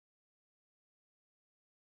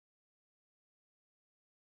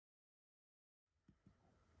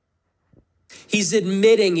He's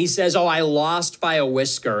admitting, he says, oh, I lost by a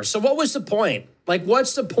whisker. So what was the point? Like,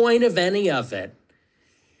 what's the point of any of it?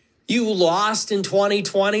 You lost in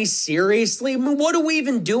 2020? Seriously? I mean, what are we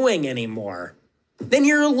even doing anymore? Then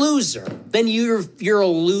you're a loser. Then you're a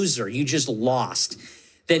loser. You just lost.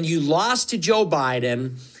 Then you lost to Joe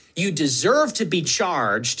Biden. You deserve to be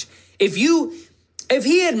charged. If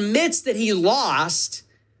he admits that he lost,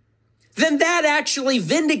 then that actually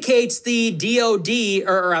vindicates the DOJ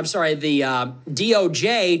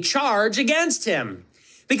charge against him.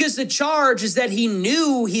 Because the charge is that he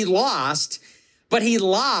knew he lost, but he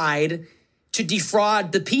lied to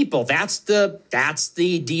defraud the people. That's the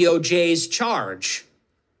DOJ's charge.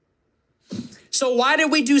 So why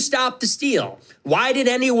did we do Stop the Steal? Why did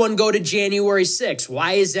anyone go to January 6th?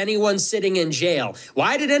 Why is anyone sitting in jail?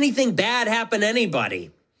 Why did anything bad happen to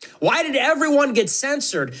anybody? Why did everyone get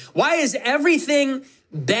censored? Why is everything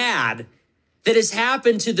bad that has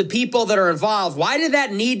happened to the people that are involved, why did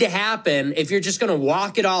that need to happen if you're just going to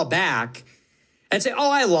walk it all back and say,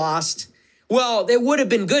 oh, I lost? Well, it would have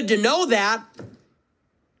been good to know that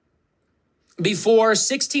before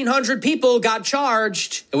 1,600 people got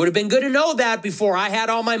charged. It would have been good to know that before I had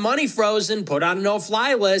all my money frozen, put on a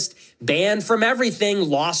no-fly list, banned from everything,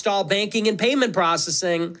 lost all banking and payment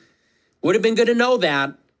processing. Would have been good to know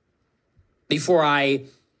that before I,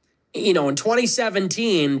 in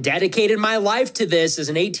 2017, dedicated my life to this as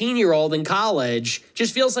an 18-year-old in college.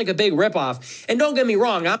 Just feels like a big ripoff. And don't get me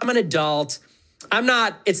wrong, I'm an adult.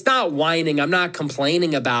 It's not whining. I'm not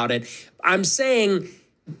complaining about it. I'm saying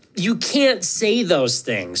you can't say those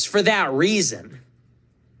things for that reason.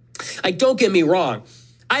 Like, don't get me wrong.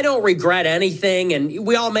 I don't regret anything, and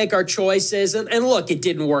we all make our choices. And look, it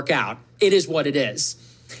didn't work out. It is what it is.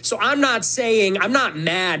 So I'm not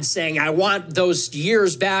mad saying I want those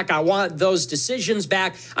years back. I want those decisions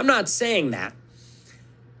back. I'm not saying that.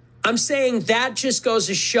 I'm saying that just goes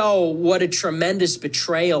to show what a tremendous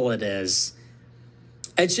betrayal it is.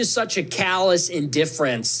 It's just such a callous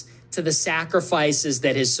indifference to the sacrifices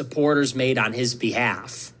that his supporters made on his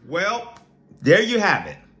behalf. Well, there you have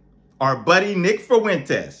it. Our buddy Nick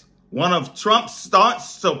Fuentes, one of Trump's staunch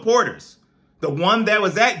supporters, the one that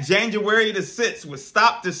was at January the 6th with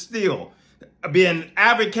Stop the Steal, been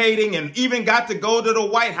advocating and even got to go to the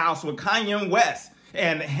White House with Kanye West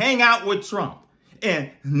and hang out with Trump.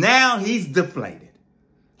 And now he's deflated.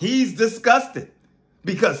 He's disgusted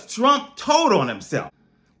because Trump told on himself.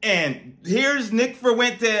 And here's Nick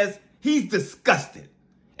Fuentes. He's disgusted.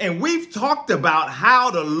 And we've talked about how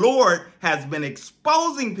the Lord has been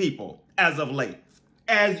exposing people as of late.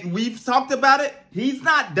 As we've talked about it, he's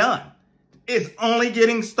not done. It's only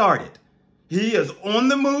getting started. He is on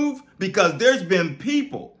the move because there's been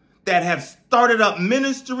people that have started up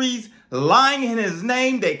ministries lying in his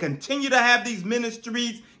name. They continue to have these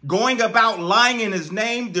ministries going about lying in his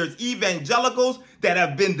name. There's evangelicals that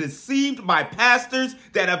have been deceived by pastors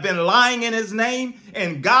that have been lying in his name,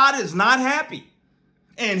 and God is not happy.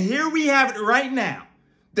 And here we have it right now.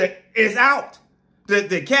 That is out.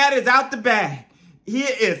 The cat is out the bag. He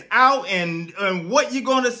is out, and what you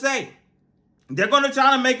going to say? They're going to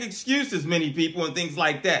try to make excuses, many people, and things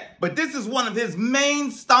like that. But this is one of his main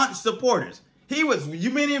staunch supporters.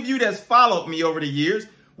 Many of you that's followed me over the years,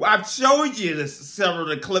 I've showed you several of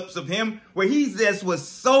the clips of him where he just was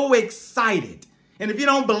so excited. And if you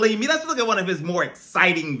don't believe me, let's look at one of his more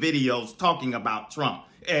exciting videos talking about Trump.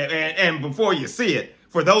 And before you see it,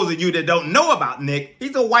 for those of you that don't know about Nick,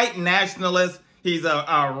 he's a white nationalist. He's a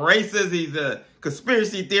racist. He's a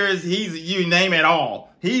conspiracy theorist. You name it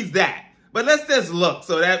all. He's that. But let's just look,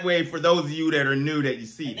 so that way for those of you that are new that you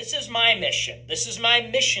see. This is my mission. This is my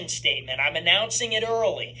mission statement. I'm announcing it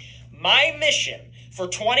early. My mission for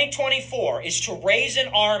 2024 is to raise an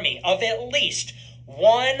army of at least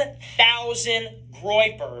 1,000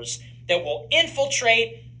 groypers that will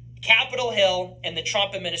infiltrate Capitol Hill and the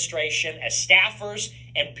Trump administration as staffers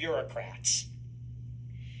and bureaucrats.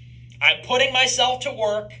 I'm putting myself to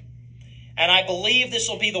work. And I believe this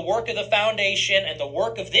will be the work of the foundation and the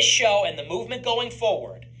work of this show and the movement going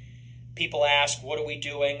forward. People ask, what are we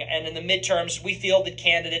doing? And in the midterms, we fielded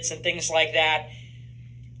candidates and things like that.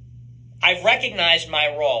 I've recognized my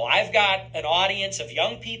role. I've got an audience of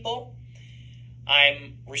young people.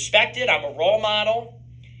 I'm respected. I'm a role model.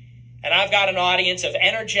 And I've got an audience of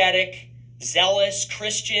energetic, zealous,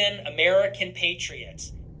 Christian, American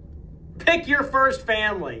patriots. Pick your first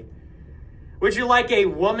family. Would you like a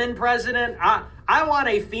woman president? I want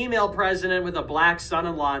a female president with a black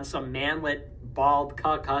son-in-law and some manlet, bald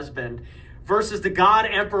cuck husband versus the God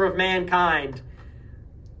Emperor of mankind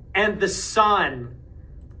and the son,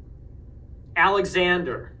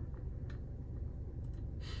 Alexander.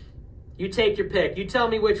 You take your pick. You tell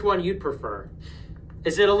me which one you'd prefer.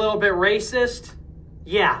 Is it a little bit racist?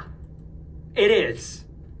 Yeah, it is.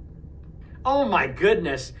 Oh my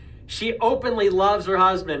goodness. She openly loves her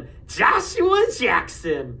husband, Joshua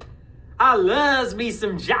Jackson. I loves me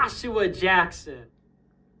some Joshua Jackson.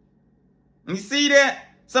 You see that?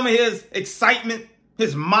 Some of his excitement,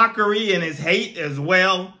 his mockery, and his hate as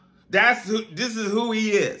well. This is who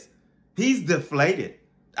he is. He's deflated.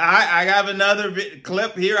 I have another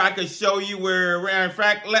clip here I could show you where, in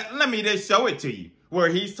fact, let me just show it to you, where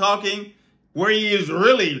he's talking, where he is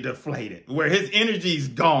really deflated, where his energy's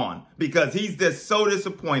gone because he's just so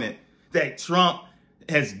disappointed that Trump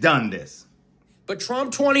has done this. But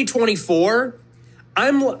Trump 2024,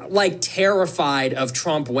 I'm like terrified of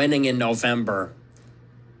Trump winning in November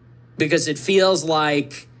because it feels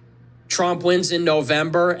like Trump wins in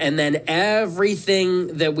November and then everything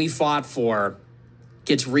that we fought for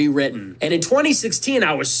gets rewritten. And in 2016,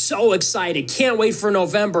 I was so excited. Can't wait for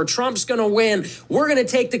November. Trump's going to win. We're going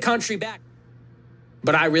to take the country back.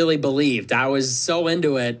 But I really believed. I was so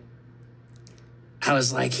into it. I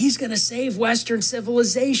was like, he's going to save Western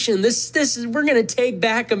civilization. We're going to take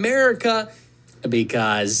back America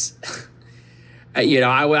because,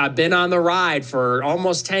 I've been on the ride for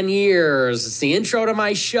almost 10 years. It's the intro to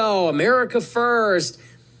my show, America First,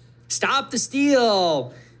 Stop the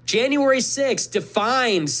Steal. January 6th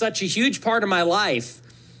defined such a huge part of my life.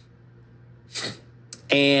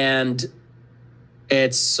 And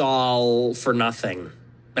it's all for nothing.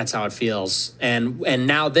 That's how it feels. And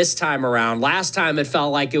now this time around, last time it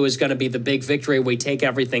felt like it was going to be the big victory. We take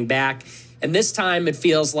everything back. And this time it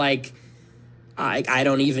feels like I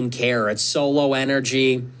don't even care. It's so low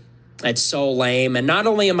energy. It's so lame. And not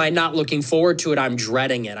only am I not looking forward to it, I'm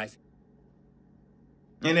dreading it.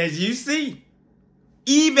 And as you see,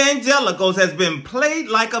 Evangelicals has been played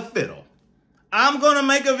like a fiddle. I'm going to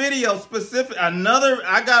make a video specific.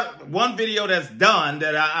 I got one video that's done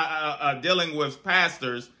that I dealing with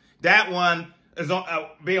pastors. That one is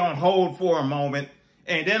be on hold for a moment.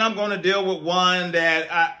 And then I'm going to deal with one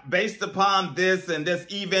that based upon this and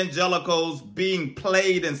this evangelicals being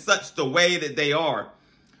played in such the way that they are.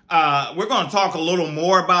 We're going to talk a little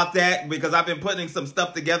more about that because I've been putting some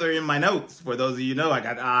stuff together in my notes. For those of you who know,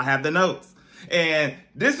 I have the notes. And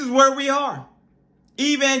this is where we are.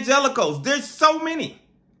 Evangelicals, there's so many.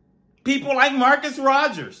 People like Marcus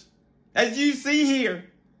Rogers, as you see here,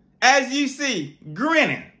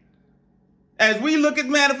 grinning. As we look at,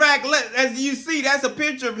 matter of fact, as you see, that's a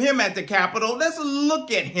picture of him at the Capitol. Let's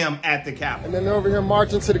look at him at the Capitol. And then over here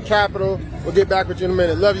marching to the Capitol. We'll get back with you in a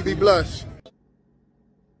minute. Love you, be blessed.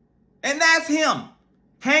 And that's him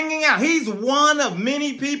hanging out. He's one of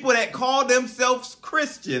many people that call themselves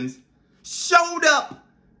Christians, showed up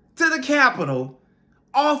to the Capitol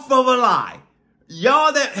off of a lie.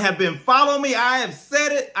 Y'all that have been following me, I have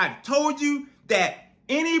said it. I've told you that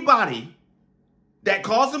anybody that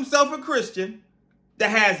calls himself a Christian,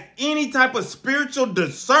 that has any type of spiritual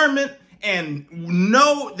discernment and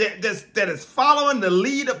know that is following the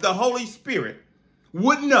lead of the Holy Spirit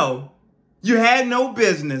would know you had no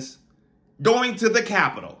business going to the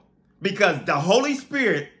Capitol, because the Holy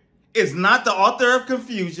Spirit is not the author of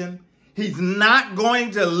confusion. He's not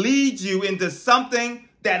going to lead you into something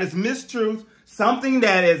that is mistruth, something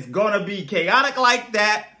that is going to be chaotic like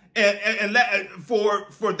that, and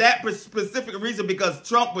for that specific reason, because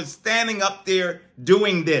Trump was standing up there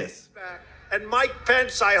doing this. And Mike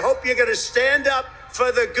Pence, I hope you're going to stand up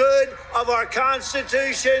for the good of our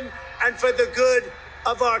Constitution and for the good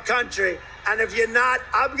of our country. And if you're not,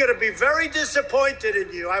 I'm going to be very disappointed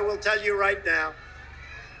in you. I will tell you right now.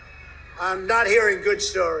 I'm not hearing good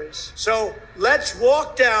stories. So let's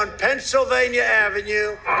walk down Pennsylvania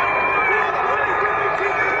Avenue.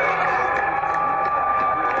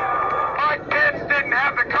 Mike Pence didn't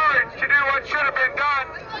have the courage to do what should have been done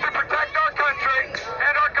to protect our country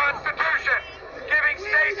and our Constitution, giving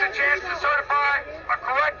states a chance to certify a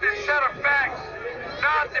corrected set of facts,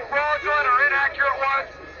 not the fraudulent or inaccurate ones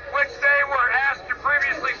which they were asked to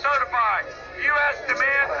previously certify. U.S.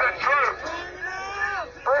 demands the truth.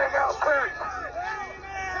 Bring out Pence.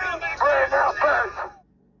 Bring out Pence.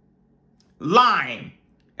 Lying,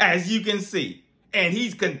 as you can see. And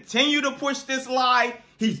he's continued to push this lie.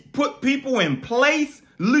 He's put people in place.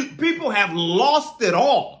 People have lost it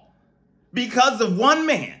all because of one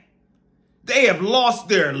man. They have lost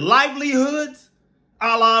their livelihoods,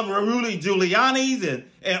 a la Rudy Giuliani's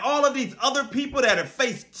and all of these other people that have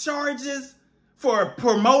faced charges for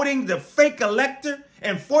promoting the fake elector.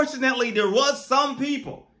 And fortunately, there was some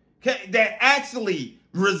people that actually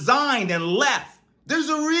resigned and left. There's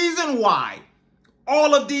a reason why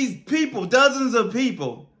all of these people, dozens of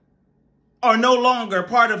people, are no longer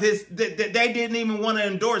part of his, they didn't even want to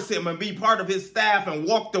endorse him and be part of his staff and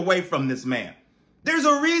walked away from this man. There's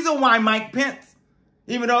a reason why Mike Pence,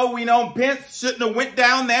 even though we know Pence shouldn't have went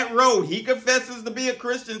down that road. He confesses to be a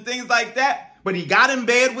Christian, things like that, but he got in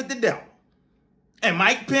bed with the devil. And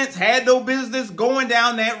Mike Pence had no business going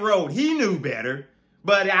down that road. He knew better,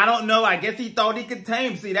 but I don't know. I guess he thought he could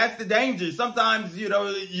tame. See, that's the danger. Sometimes,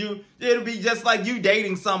 it'll be just like you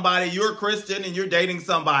dating somebody. You're a Christian and you're dating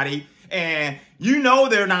somebody, and you know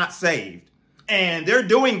they're not saved. And they're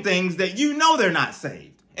doing things that you know they're not saved.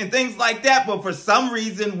 And things like that. But for some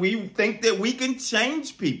reason, we think that we can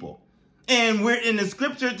change people. And the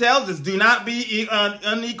scripture tells us, do not be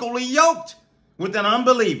unequally yoked with an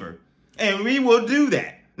unbeliever. And we will do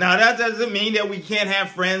that. Now, that doesn't mean that we can't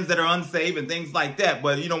have friends that are unsaved and things like that.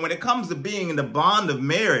 But, when it comes to being in the bond of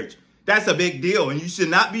marriage, that's a big deal. And you should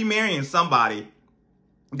not be marrying somebody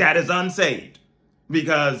that is unsaved.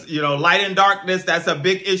 Because, light and darkness, that's a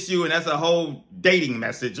big issue. And that's a whole dating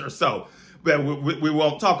message or so that we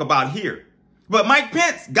won't talk about here. But Mike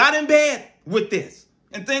Pence got in bed with this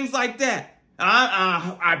and things like that.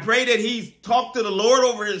 I pray that he's talked to the Lord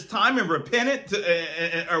over his time and repented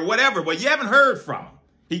or whatever. But you haven't heard from him.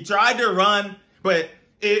 He tried to run, but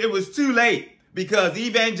it was too late because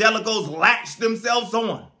evangelicals latched themselves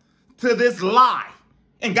on to this lie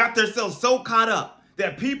and got themselves so caught up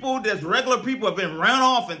that regular people have been run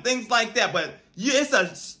off and things like that. But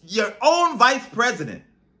your own vice president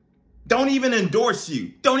don't even endorse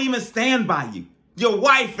you, don't even stand by you. Your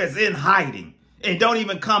wife is in hiding and don't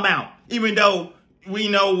even come out, even though we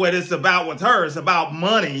know what it's about with her. It's about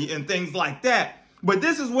money and things like that. But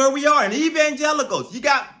this is where we are. And evangelicals, you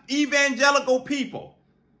got evangelical people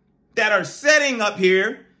that are setting up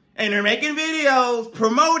here and they're making videos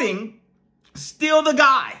promoting Steal the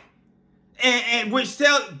Guy. And which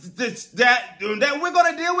tells that we're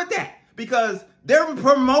going to deal with that because they're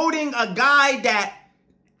promoting a guy that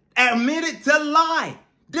admitted to lie.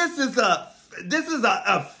 This is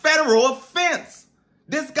a federal offense.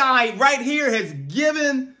 This guy right here has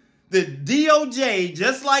given the DOJ,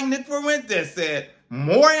 just like Nick Fuentes said,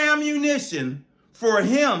 more ammunition for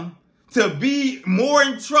him to be more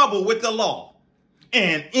in trouble with the law.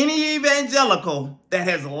 And any evangelical that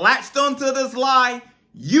has latched onto this lie,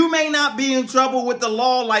 you may not be in trouble with the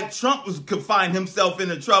law like Trump could find himself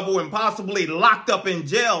into trouble and possibly locked up in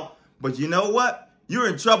jail. But you know what? You're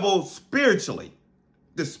in trouble spiritually.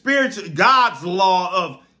 God's law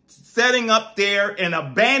of setting up there and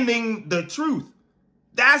abandoning the truth.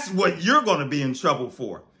 That's what you're going to be in trouble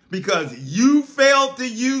for because you failed to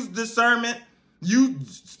use discernment. You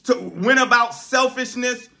went about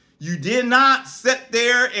selfishness. You did not sit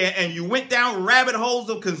there and you went down rabbit holes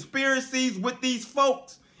of conspiracies with these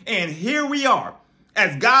folks. And here we are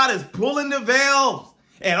as God is pulling the veils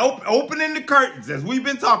and opening the curtains as we've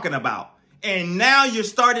been talking about. And now you're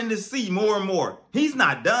starting to see more and more. He's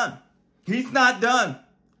not done. He's not done.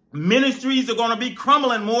 Ministries are going to be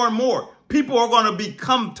crumbling more and more. People are going to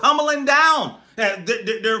become tumbling down.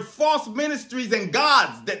 Their false ministries and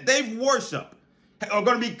gods that they've worshipped are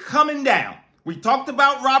going to be coming down. We talked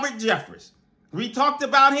about Robert Jeffress. We talked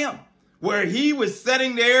about him, where he was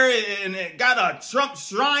sitting there and got a Trump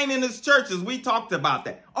shrine in his churches. We talked about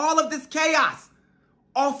that. All of this chaos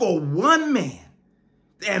off of one man.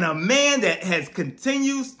 And a man that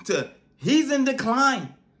he's in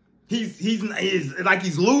decline. He's like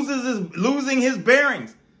he's losing his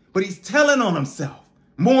bearings. But he's telling on himself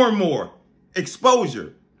more and more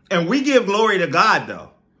exposure. And we give glory to God,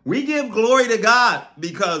 though. We give glory to God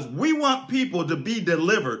because we want people to be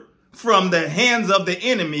delivered from the hands of the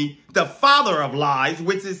enemy, the father of lies,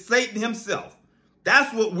 which is Satan himself.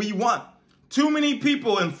 That's what we want. Too many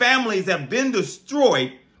people and families have been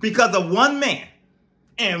destroyed because of one man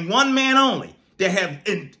and one man only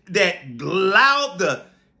that allowed the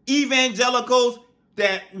evangelicals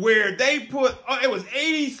where they put, it was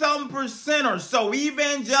 80-something% or so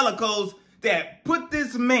evangelicals that put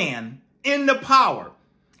this man in the power.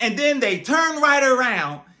 And then they turned right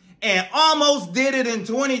around and almost did it in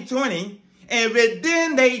 2020. But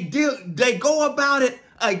then they go about it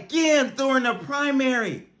again during the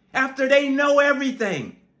primary after they know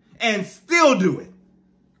everything and still do it.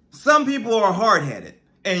 Some people are hard-headed.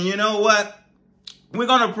 And you know what? We're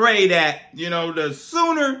going to pray that, the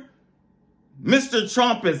sooner Mr.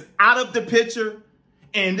 Trump is out of the picture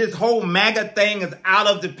and this whole MAGA thing is out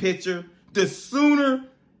of the picture, the sooner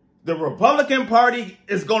the Republican Party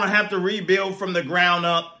is going to have to rebuild from the ground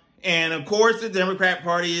up. And of course, the Democrat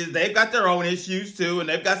Party they've got their own issues too. And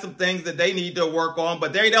they've got some things that they need to work on,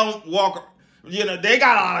 but they don't they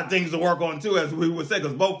got a lot of things to work on too, as we would say,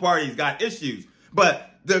 because both parties got issues.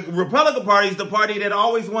 But the Republican Party is the party that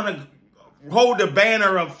always want to hold the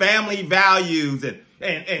banner of family values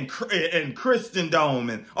and Christendom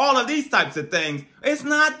and all of these types of things. It's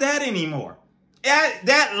not that anymore.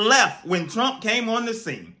 That left when Trump came on the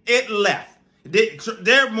scene. It left.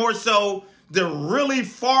 They're more so the really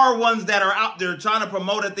far ones that are out there trying to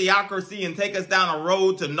promote a theocracy and take us down a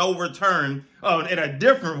road to no return in a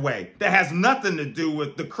different way that has nothing to do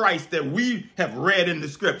with the Christ that we have read in the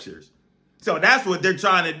scriptures. So that's what they're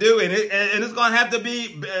trying to do. And it's going to have to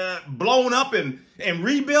be blown up and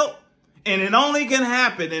rebuilt. And it only can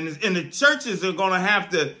happen. And the churches are going to have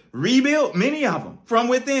to rebuild, many of them, from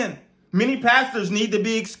within. Many pastors need to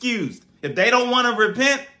be excused. If they don't want to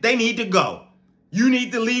repent, they need to go. You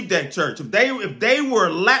need to leave that church. If they were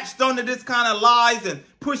latched onto this kind of lies and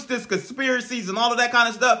push this conspiracies and all of that kind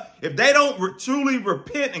of stuff, if they don't truly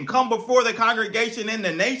repent and come before the congregation in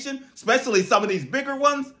the nation, especially some of these bigger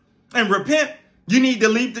ones, and repent, you need to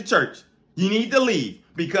leave the church. You need to leave,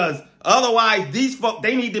 because otherwise these folk,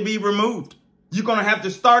 they need to be removed. You're going to have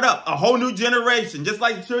to start up a whole new generation, just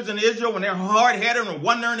like the children of Israel when they're hard-headed and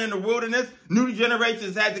wandering in the wilderness. New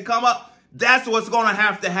generations had to come up. That's what's going to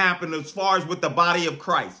happen as far as with the body of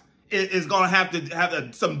Christ. It is going to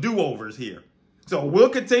have some do-overs here. So we'll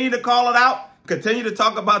continue to call it out, continue to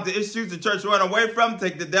talk about the issues the church run away from,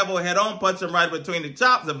 take the devil head on, punch him right between the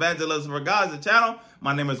chops. Evangelism for God is the channel.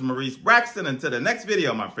 My name is Maurice Braxton. Until the next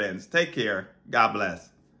video, my friends, take care. God bless.